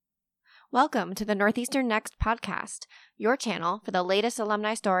Welcome to the Northeastern Next podcast, your channel for the latest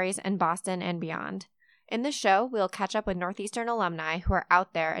alumni stories in Boston and beyond. In this show, we'll catch up with Northeastern alumni who are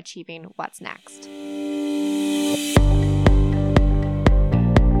out there achieving what's next.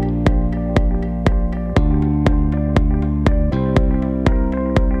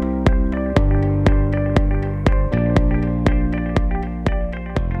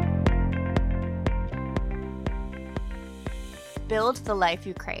 Build the life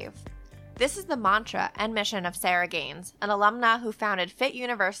you crave. This is the mantra and mission of Sarah Gaines, an alumna who founded Fit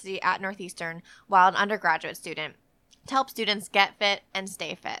University at Northeastern while an undergraduate student, to help students get fit and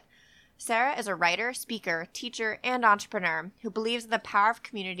stay fit. Sarah is a writer, speaker, teacher, and entrepreneur who believes in the power of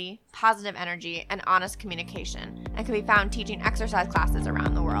community, positive energy, and honest communication, and can be found teaching exercise classes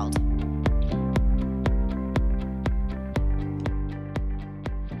around the world.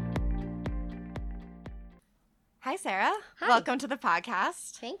 Hi, Sarah. Hi. Welcome to the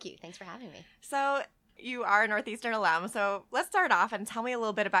podcast. Thank you. Thanks for having me. So you are a Northeastern alum, so let's start off and tell me a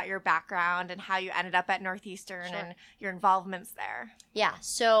little bit about your background and how you ended up at Northeastern Sure. and your involvements there. Yeah,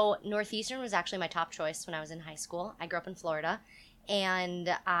 so Northeastern was actually my top choice when I was in high school. I grew up in Florida,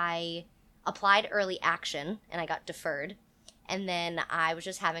 and I applied early action, and I got deferred. And then I was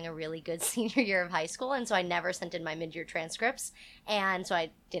just having a really good senior year of high school, and so I never sent in my mid-year transcripts, and so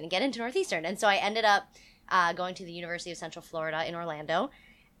I didn't get into Northeastern. And so I ended up going to the University of Central Florida in Orlando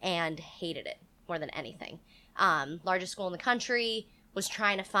and hated it more than anything. Largest school in the country, was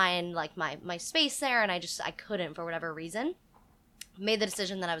trying to find like my space there, and I couldn't for whatever reason. Made the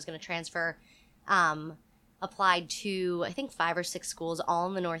decision that I was going to transfer, applied to I think 5 or 6 schools all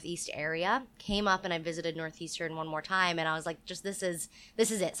in the Northeast area, came up and I visited Northeastern one more time, and I was like, just this is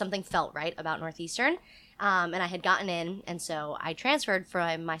it. Something felt right about Northeastern, and I had gotten in, and so I transferred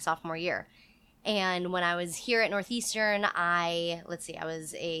for my sophomore year. And when I was here at Northeastern, I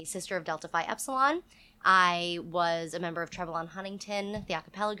was a sister of Delta Phi Epsilon. I was a member of Trevelyan Huntington, the a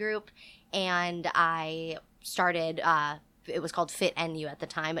cappella group, and I started, it was called Fit NU at the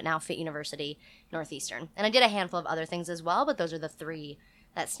time, but now Fit University Northeastern. And I did a handful of other things as well, but those are the 3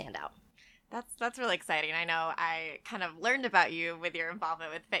 that stand out. That's really exciting. I know I kind of learned about you with your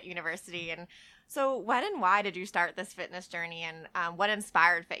involvement with Fit University. And so when and why did you start this fitness journey, and what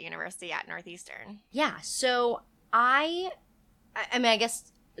inspired Fit University at Northeastern? Yeah, so I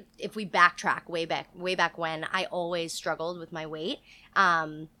guess if we backtrack way back when, I always struggled with my weight.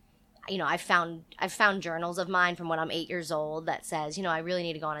 I've found journals of mine from when I'm 8 years old that says, I really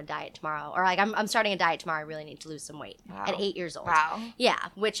need to go on a diet tomorrow, or like I'm starting a diet tomorrow. I really need to lose some weight. Wow. At 8 years old. Wow. Yeah,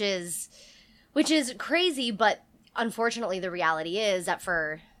 which is crazy, but unfortunately the reality is that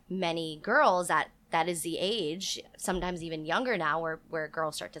for many girls that is the age, sometimes even younger now, where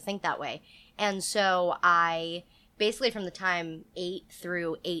girls start to think that way. And so I basically from the time 8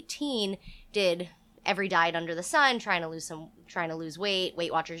 through 18 did every diet under the sun, trying to lose weight,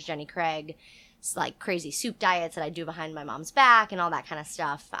 Weight Watchers, Jenny Craig, like crazy soup diets that I do behind my mom's back and all that kind of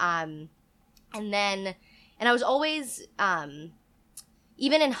stuff. And I was always,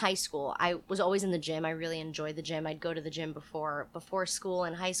 even in high school, I was always in the gym. I really enjoyed the gym. I'd go to the gym before school.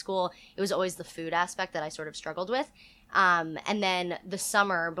 In high school, it was always the food aspect that I sort of struggled with. And then the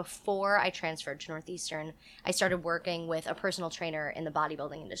summer before I transferred to Northeastern, I started working with a personal trainer in the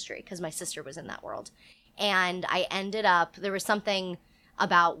bodybuilding industry because my sister was in that world. And I ended up, there was something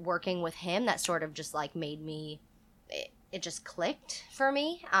about working with him that sort of just like made me, it just clicked for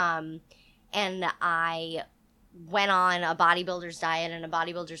me. And I went on a bodybuilder's diet and a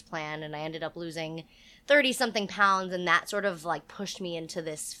bodybuilder's plan, and I ended up losing 30-something pounds, and that sort of like pushed me into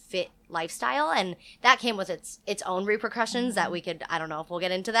this fit lifestyle, and that came with its own repercussions that I don't know if we'll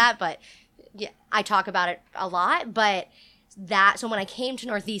get into that, but yeah, I talk about it a lot. But so when I came to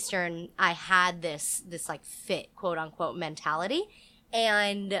Northeastern, I had this like fit quote unquote mentality,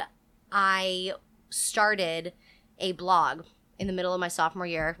 and I started a blog in the middle of my sophomore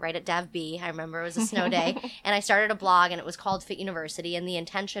year, right at Dav B. I remember it was a snow day, and I started a blog, and it was called Fit University, and the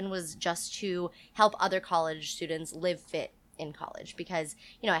intention was just to help other college students live fit in college because,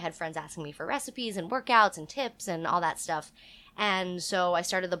 I had friends asking me for recipes and workouts and tips and all that stuff. And so I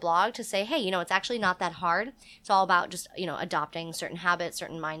started the blog to say, hey, it's actually not that hard. It's all about just, adopting certain habits,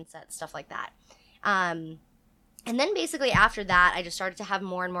 certain mindsets, stuff like that. And then basically after that, I just started to have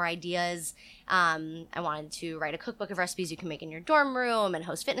more and more ideas. I wanted to write a cookbook of recipes you can make in your dorm room and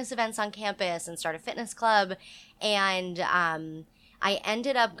host fitness events on campus and start a fitness club. And I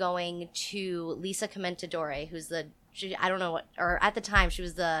ended up going to Lisa Commentadore, who's at the time she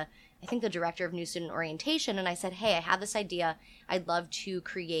was the director of new student orientation. And I said, hey, I have this idea. I'd love to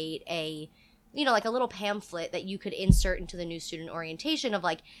create a like a little pamphlet that you could insert into the new student orientation of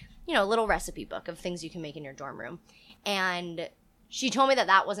like, a little recipe book of things you can make in your dorm room. And she told me that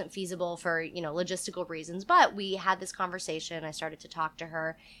that wasn't feasible for, logistical reasons, but we had this conversation. I started to talk to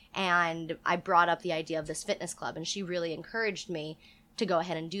her, and I brought up the idea of this fitness club, and she really encouraged me to go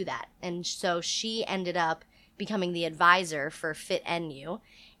ahead and do that. And so she ended up becoming the advisor for Fit NU,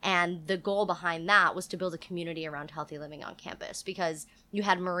 and the goal behind that was to build a community around healthy living on campus, because you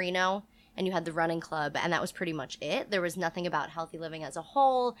had Merino and you had the running club, and that was pretty much it. There was nothing about healthy living as a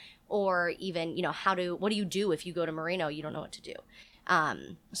whole, or even, what do you do if you go to Merino? You don't know what to do.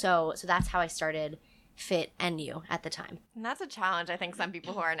 So that's how I started Fit NU at the time. And that's a challenge. I think some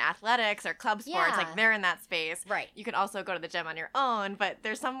people who are in athletics or club sports, like they're in that space. Right. You can also go to the gym on your own, but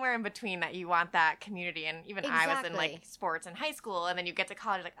there's somewhere in between that you want that community. And even I was in like sports in high school, and then you get to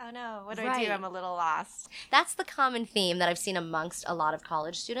college like, oh no, what do I do? I'm a little lost. That's the common theme that I've seen amongst a lot of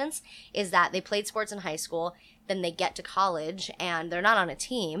college students, is that they played sports in high school, then they get to college and they're not on a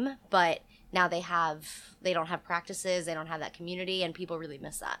team, but now they don't have practices, they don't have that community, and people really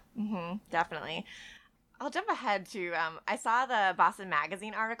miss that. Mm-hmm, definitely. I'll jump ahead to, I saw the Boston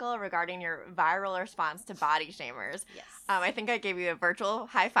Magazine article regarding your viral response to body shamers. Yes. I think I gave you a virtual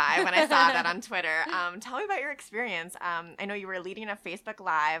high five when I saw that on Twitter. Tell me about your experience. I know you were leading a Facebook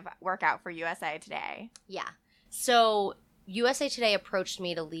Live workout for USA Today. Yeah. So USA Today approached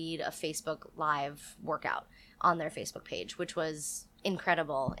me to lead a Facebook Live workout on their Facebook page, which was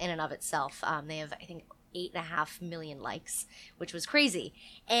incredible in and of itself. They have, I think, 8.5 million likes, which was crazy.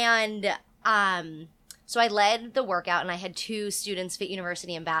 And so I led the workout, and I had 2 students, Fit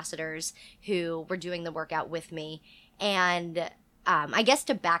University ambassadors, who were doing the workout with me. And I guess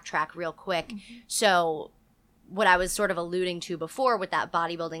to backtrack real quick, so what I was sort of alluding to before with that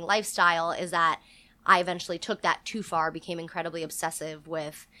bodybuilding lifestyle is that I eventually took that too far, became incredibly obsessive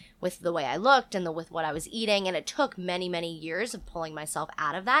with the way I looked and with what I was eating. And it took many, many years of pulling myself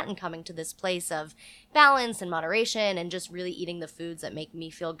out of that and coming to this place of balance and moderation and just really eating the foods that make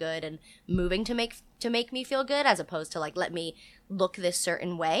me feel good and moving to make me feel good, as opposed to like, let me look this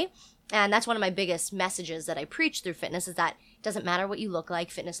certain way. And that's one of my biggest messages that I preach through fitness, is that it doesn't matter what you look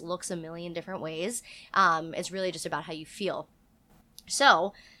like. Fitness looks a million different ways. It's really just about how you feel.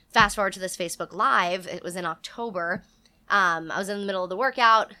 So fast forward to this Facebook Live. It was in October. I was in the middle of the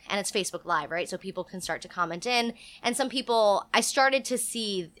workout, and it's Facebook Live, right? So people can start to comment in. And some people, I started to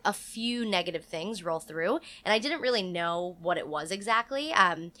see a few negative things roll through, and I didn't really know what it was exactly.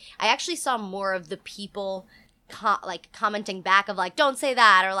 I actually saw more of the people commenting back of like, don't say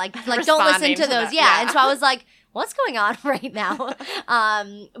that, or like don't listen to those. Yeah. And so I was like, what's going on right now?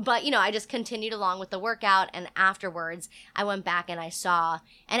 But, I just continued along with the workout. And afterwards, I went back and I saw,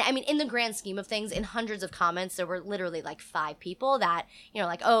 and I mean, in the grand scheme of things, in hundreds of comments, there were literally like 5 people that,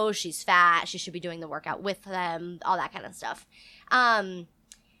 like, oh, she's fat, she should be doing the workout with them, all that kind of stuff. And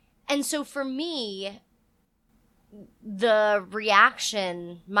so for me, my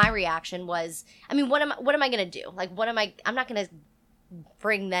reaction was, I mean, what am I going to do? Like, I'm not going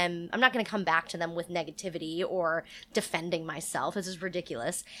to come back to them with negativity or defending myself. This is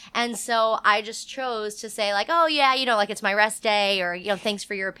ridiculous. And so I just chose to say like, oh yeah, like it's my rest day, or, thanks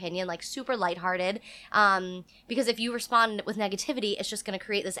for your opinion, like super lighthearted. Because if you respond with negativity, it's just going to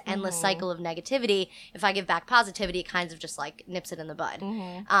create this endless cycle of negativity. If I give back positivity, it kind of just like nips it in the bud.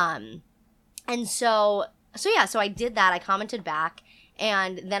 And so I did that. I commented back,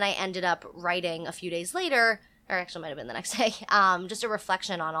 and then I ended up writing a few days later, or actually might have been the next day, just a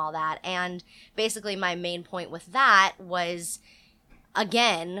reflection on all that. And basically my main point with that was,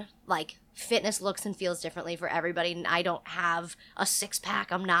 again, like, fitness looks and feels differently for everybody. And I don't have a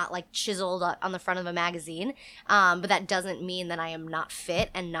 6-pack. I'm not like chiseled on the front of a magazine. But that doesn't mean that I am not fit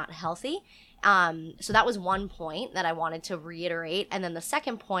and not healthy. So that was one point that I wanted to reiterate. And then the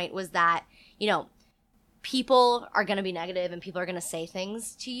second point was that, people are going to be negative and people are going to say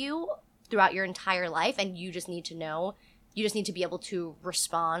things to you throughout your entire life, and you just need to be able to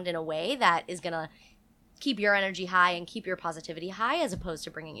respond in a way that is going to keep your energy high and keep your positivity high, as opposed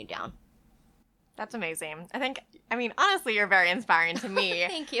to bringing you down. That's amazing. I mean, honestly, you're very inspiring to me.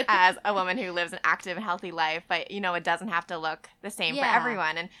 Thank you. As a woman who lives an active and healthy life, but, it doesn't have to look the same for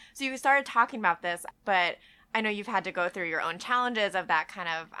everyone. And so you started talking about this, but I know you've had to go through your own challenges of that kind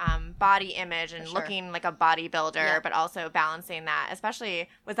of body image and looking like a bodybuilder, but also balancing that. Especially,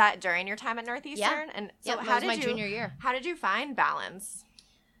 was that during your time at Northeastern? Yeah. And so that was my junior year. How did you find balance?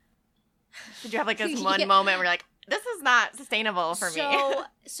 Did you have like this one moment where you're like, this is not sustainable for me?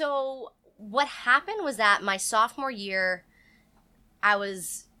 So what happened was that my sophomore year, I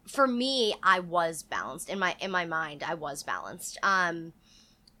was balanced. In my mind, I was balanced.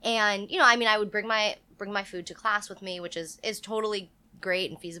 And, you know, I mean, I would bring my food to class with me, which is totally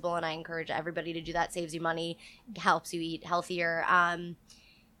great and feasible, and I encourage everybody to do that. Saves you money, helps you eat healthier.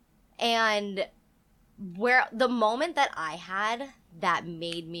 And where the moment that I had that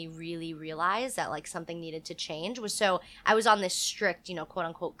made me really realize that like something needed to change was, so I was on this strict, you know, quote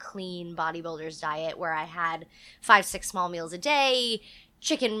unquote clean bodybuilder's diet where I had 5-6 small meals a day,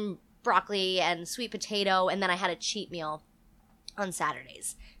 chicken, broccoli, and sweet potato, and then I had a cheat meal on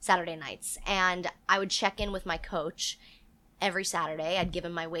Saturday nights. And I would check in with my coach every Saturday. I'd give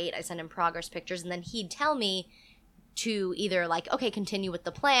him my weight, I send him progress pictures, and then he'd tell me to either like, okay, continue with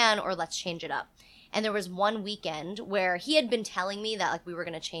the plan or let's change it up. And there was one weekend where he had been telling me that like we were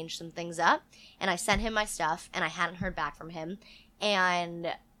going to change some things up, and I sent him my stuff and I hadn't heard back from him.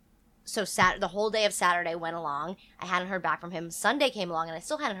 And so the whole day of Saturday went along. I hadn't heard back from him. Sunday came along and I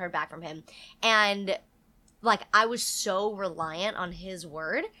still hadn't heard back from him. And like I was so reliant on his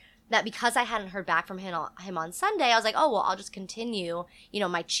word that because I hadn't heard back from him on Sunday, I was like, oh, well, I'll just continue, you know,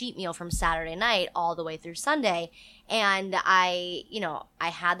 my cheat meal from Saturday night all the way through Sunday. And I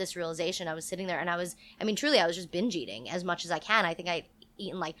had this realization. I was sitting there and truly, I was just binge eating as much as I can. I think I'd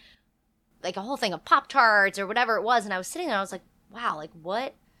eaten like a whole thing of Pop-Tarts or whatever it was. And I was sitting there and I was like, wow, like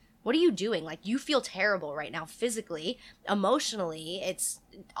what are you doing? Like you feel terrible right now physically, emotionally. It's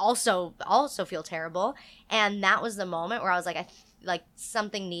also feel terrible. And that was the moment where I was like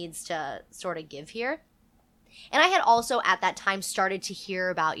something needs to sort of give here. And I had also at that time started to hear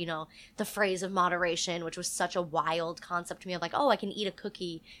about, you know, the phrase of moderation, which was such a wild concept to me of like, oh, I can eat a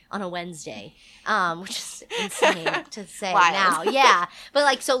cookie on a Wednesday, which is insane to say now. Yeah. But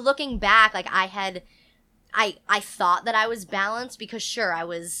like, so looking back, like I thought that I was balanced because sure, I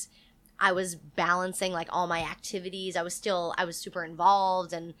was balancing like all my activities. I was super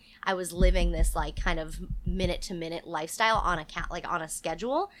involved and I was living this like kind of minute to minute lifestyle on a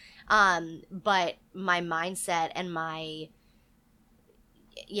schedule. But my mindset and my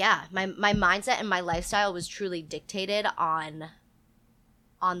mindset and my lifestyle was truly dictated on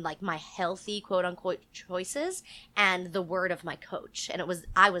like my healthy quote unquote choices and the word of my coach. And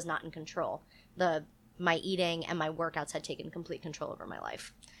I was not in control. My eating and my workouts had taken complete control over my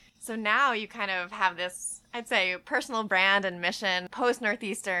life. So now you kind of have this, I'd say, personal brand and mission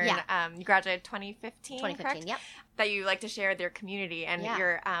post-Northeastern. Yeah. You graduated 2015, 2015, correct? Yep. That you like to share with your community. And Yeah.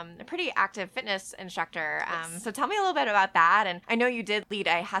 you're a pretty active fitness instructor. Yes. So tell me a little bit about that. And I know you did lead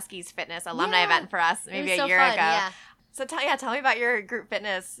a Huskies Fitness alumni event for us maybe a year ago. Yeah. So tell me about your group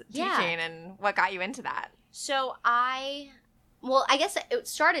fitness Yeah. teaching and what got you into that. So I guess it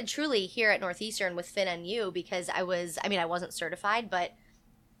started truly here at Northeastern with FitNU because I wasn't certified, but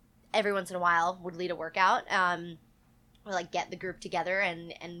every once in a while would lead a workout, or like get the group together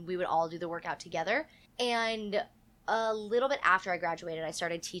and we would all do the workout together. And a little bit after I graduated, I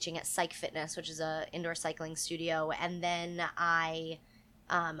started teaching at Psych Fitness, which is a indoor cycling studio. And then I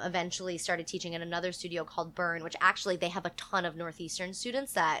eventually started teaching at another studio called Burn, which actually they have a ton of Northeastern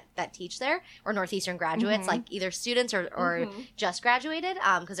students that teach there, or Northeastern graduates, like either students or just graduated,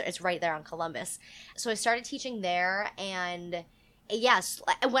 because it's right there on Columbus. So I started teaching there, and yes,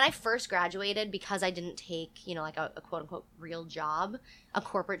 when I first graduated, because I didn't take, you know, like a quote unquote real job, a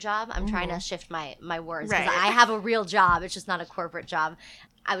corporate job. I'm trying to shift my words because I have a real job. It's just not a corporate job.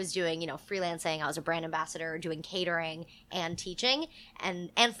 I was doing, you know, freelancing. I was a brand ambassador doing catering and teaching and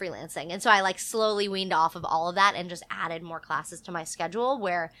freelancing. And so I like slowly weaned off of all of that and just added more classes to my schedule,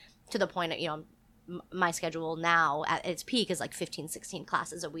 where to the point, you know, my schedule now at its peak is like 15, 16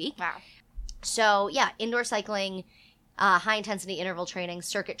 classes a week. Wow. So yeah, indoor cycling, high intensity interval training,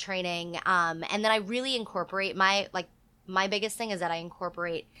 circuit training. And then I really incorporate my biggest thing is that I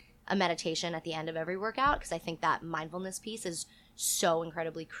incorporate a meditation at the end of every workout, because I think that mindfulness piece is so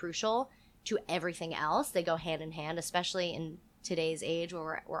incredibly crucial to everything else. They go hand in hand, especially in today's age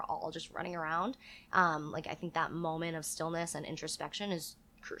where we're all just running around. Like I think that moment of stillness and introspection is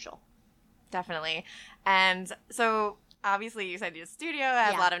crucial. Definitely. And so obviously you said your studio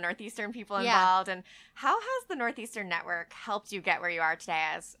has a lot of Northeastern people involved. And how has the Northeastern Network helped you get where you are today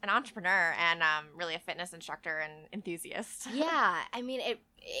as an entrepreneur and really a fitness instructor and enthusiast? Yeah, I mean,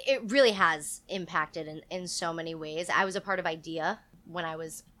 it really has impacted in so many ways. I was a part of IDEA when I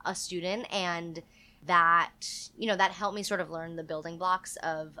was a student, and that, you know, that helped me sort of learn the building blocks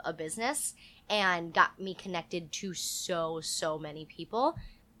of a business and got me connected to so many people.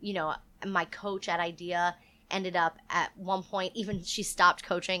 You know, my coach at IDEA ended up at one point, even she stopped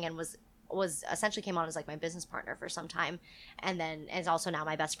coaching and was essentially came on as like my business partner for some time, and then is also now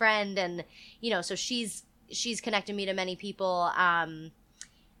my best friend. And, you know, so she's connected me to many people.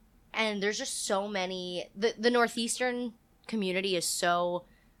 And there's just so many, the Northeastern community is so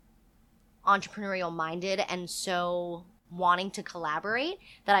entrepreneurial minded and so wanting to collaborate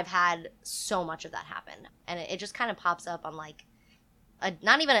that I've had so much of that happen. And it just kind of pops up on like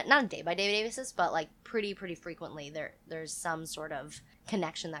not a day-by-day basis, but like pretty frequently there's some sort of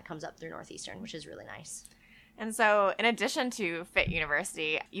connection that comes up through Northeastern, which is really nice. And so in addition to Fit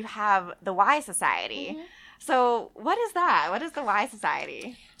University, you have the Y Society. Mm-hmm. So what is that? What is the Y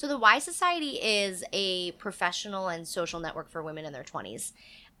Society? So the Y Society is a professional and social network for women in their 20s.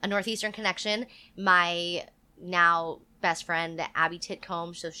 A Northeastern connection. My now best friend, Abby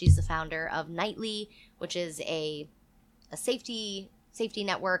Titcomb, so she's the founder of Nightly, which is a safety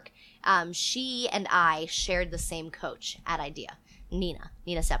network. She and I shared the same coach at IDEA, Nina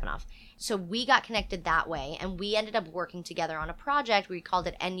Stepanov. So we got connected that way, and we ended up working together on a project. We called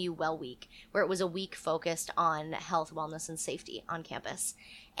it NU Well Week, where it was a week focused on health, wellness, and safety on campus.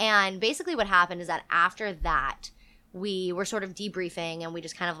 And basically what happened is that after that, we were sort of debriefing, and we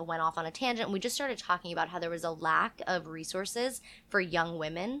just kind of went off on a tangent, and we just started talking about how there was a lack of resources for young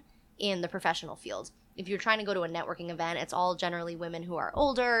women in the professional field. If you're trying to go to a networking event, it's all generally women who are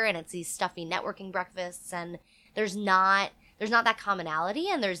older, and it's these stuffy networking breakfasts, and there's not that commonality,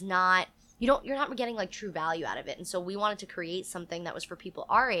 and you're not getting like true value out of it. And so we wanted to create something that was for people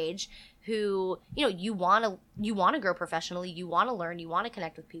our age who, you want to grow professionally, you want to learn, you want to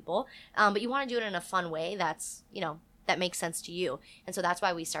connect with people, but you want to do it in a fun way that's, that makes sense to you. And so that's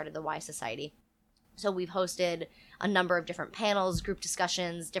why we started the Y Society. So we've hosted a number of different panels, group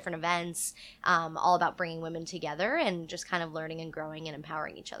discussions, different events, all about bringing women together and just kind of learning and growing and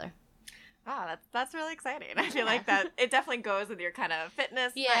empowering each other. Wow, that's really exciting. I feel like that it definitely goes with your kind of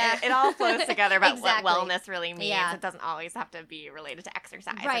fitness. Yeah. It all flows together about Exactly. what wellness really means. Yeah. It doesn't always have to be related to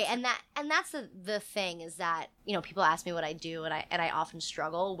exercise. Right, and that's the thing is that, people ask me what I do, and I often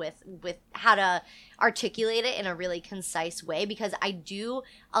struggle with how to articulate it in a really concise way, because I do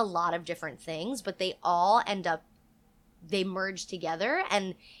a lot of different things, but they all they merge together,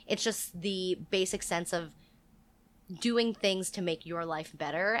 and it's just the basic sense of doing things to make your life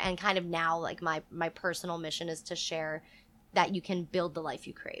better. And kind of now, like my personal mission is to share that you can build the life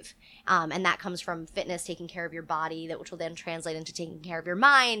you crave. And that comes from fitness, taking care of your body, which will then translate into taking care of your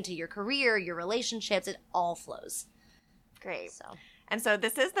mind, to your career, your relationships. It all flows. Great. So. And so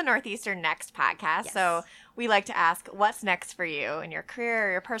this is the Northeastern Next podcast. Yes. So we like to ask, what's next for you in your career,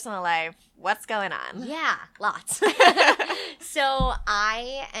 or your personal life? What's going on? Yeah, lots. So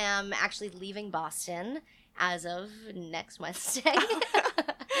I am actually leaving Boston as of next Wednesday.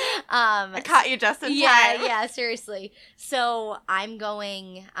 I caught you just in time. Yeah, seriously. So I'm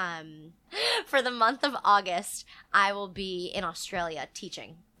going, for the month of August, I will be in Australia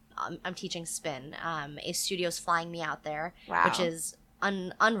teaching. I'm teaching spin. A studio's flying me out there, Wow. which is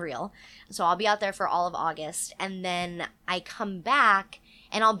unreal. So I'll be out there for all of August, and then I come back,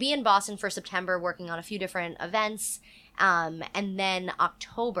 and I'll be in Boston for September working on a few different events, and then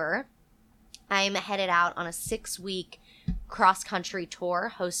October, I'm headed out on a 6-week cross-country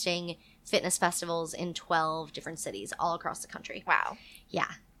tour hosting fitness festivals in 12 different cities all across the country. Wow. Yeah.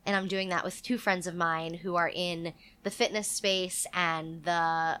 And I'm doing that with 2 friends of mine who are in the fitness space and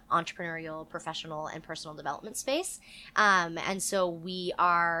the entrepreneurial, professional, and personal development space. And so we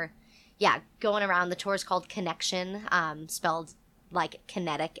are, going around. The tour is called Connection, spelled like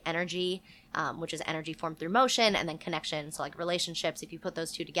kinetic energy, which is energy formed through motion, and then connection, so like relationships. If you put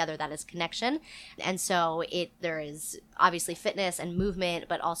those two together, that is connection. And so there is obviously fitness and movement,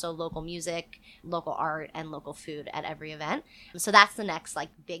 but also local music, local art, and local food at every event. So that's the next like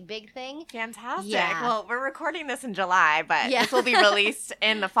big thing. Fantastic. Yeah. Well, we're recording this in July, but Yeah. this will be released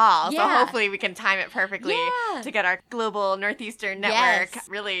in the fall. So Yeah. hopefully we can time it perfectly Yeah. to get our global Northeastern network Yes.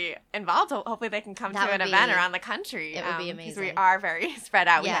 really involved. Hopefully they can come That to an would event be- around the country. it would be Because we amazing. are very spread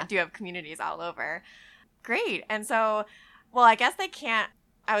out. Yeah. We do have communities all over. Great. And so, well, I guess they can't.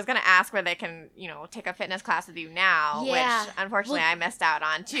 I was going to ask where they can, take a fitness class with you now, Yeah. which unfortunately Well- I missed out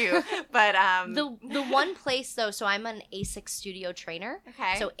on too. But The one place though, so I'm an ASICS studio trainer.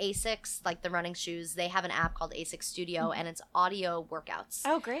 okay. So ASICS, like the running shoes, they have an app called ASICS Studio, and it's audio workouts.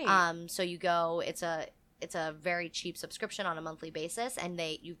 Oh, great. So you go, it's a very cheap subscription on a monthly basis, and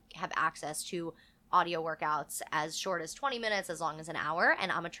you have access to audio workouts as short as 20 minutes, as long as an hour,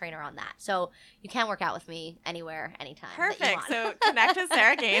 and I'm a trainer on that. So you can work out with me anywhere, anytime. that you Perfect. want. So connect with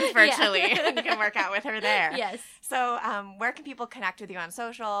Sarah Gaines virtually, and you can work out with her there. Yes. So where can people connect with you on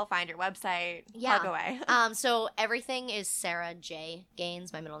social, find your website, Yeah. plug away? So everything is Sarah J.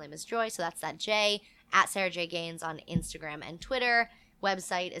 Gaines. My middle name is Joy, so that's that J, at Sarah J. Gaines on Instagram and Twitter.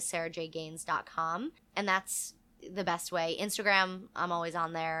 Website is sarahjgaines.com, and that's the best way. Instagram, I'm always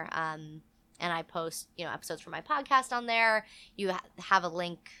on there, and I post, episodes for my podcast on there. You have a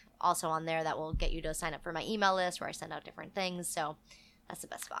link also on there that will get you to sign up for my email list where I send out different things. So that's the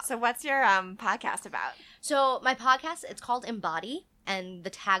best spot. So what's your podcast about? So my podcast, it's called Embody, and the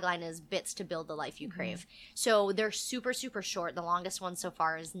tagline is Bits to Build the Life You Crave. So they're super, super short. The longest one so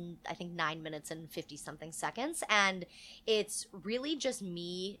far is, I think, 9 minutes and 50-something seconds. And it's really just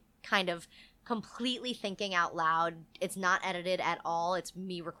me kind of completely thinking out loud. It's not edited at all. It's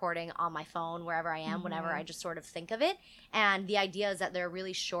me recording on my phone wherever I am, whenever I just sort of think of it. And the idea is that they're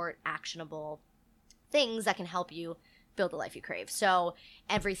really short, actionable things that can help you build the life you crave. So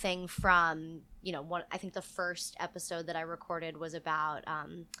everything from, I think the first episode that I recorded was about,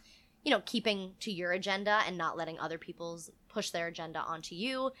 keeping to your agenda and not letting other people's push their agenda onto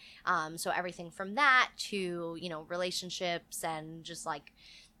you. So everything from that to, relationships and just like,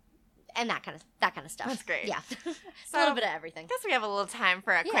 and that kind of stuff. That's great. Yeah. So, a little bit of everything. I guess we have a little time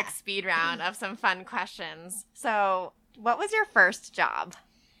for a quick speed round of some fun questions. So what was your first job?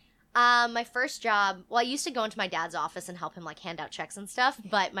 My first job, I used to go into my dad's office and help him like hand out checks and stuff,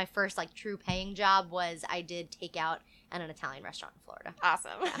 but my first like true paying job was I did takeout at an Italian restaurant in Florida.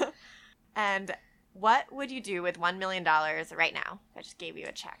 Awesome. Yeah. And what would you do with $1 million right now? I just gave you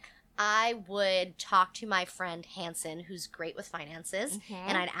a check. I would talk to my friend Hanson, who's great with finances,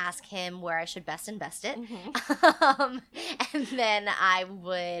 and I'd ask him where I should best invest it. And then I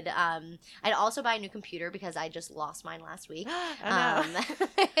would, I'd also buy a new computer because I just lost mine last week. Oh, no.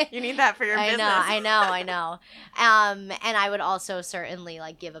 You need that for your business. I know. And I would also certainly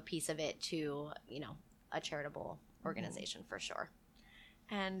like give a piece of it to, a charitable organization for sure.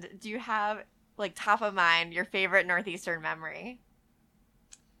 And do you have like top of mind your favorite Northeastern memory?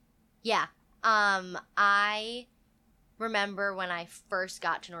 Yeah. I remember when I first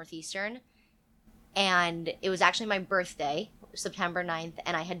got to Northeastern, and it was actually my birthday, September 9th,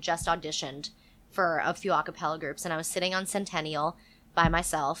 and I had just auditioned for a few a cappella groups, and I was sitting on Centennial by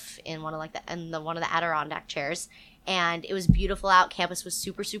myself in one of the Adirondack chairs, and it was beautiful out. Campus was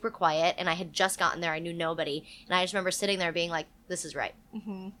super, super quiet, and I had just gotten there. I knew nobody, and I just remember sitting there being like, this is right.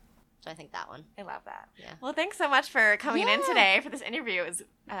 So I think that one. I love that. Yeah. Well, thanks so much for coming in today for this interview. It was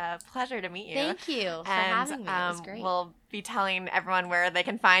a pleasure to meet you. Thank you for having me. It was great. We'll be telling everyone where they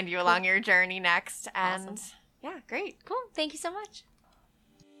can find you along your journey next. And Awesome. Yeah, great. Cool. Thank you so much.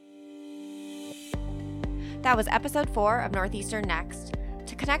 That was episode 4 of Northeastern Next.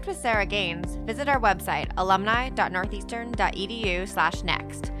 To connect with Sarah Gaines, visit our website,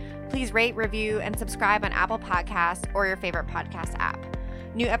 alumni.northeastern.edu/next. Please rate, review, and subscribe on Apple Podcasts or your favorite podcast app.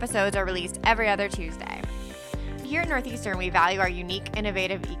 New episodes are released every other Tuesday. Here at Northeastern, we value our unique,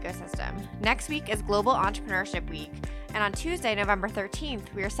 innovative ecosystem. Next week is Global Entrepreneurship Week, and on Tuesday, November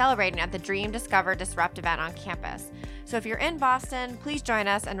 13th, we are celebrating at the Dream, Discover, Disrupt event on campus. So if you're in Boston, please join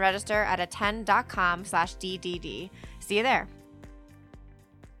us and register at attend.com/DDD. See you there.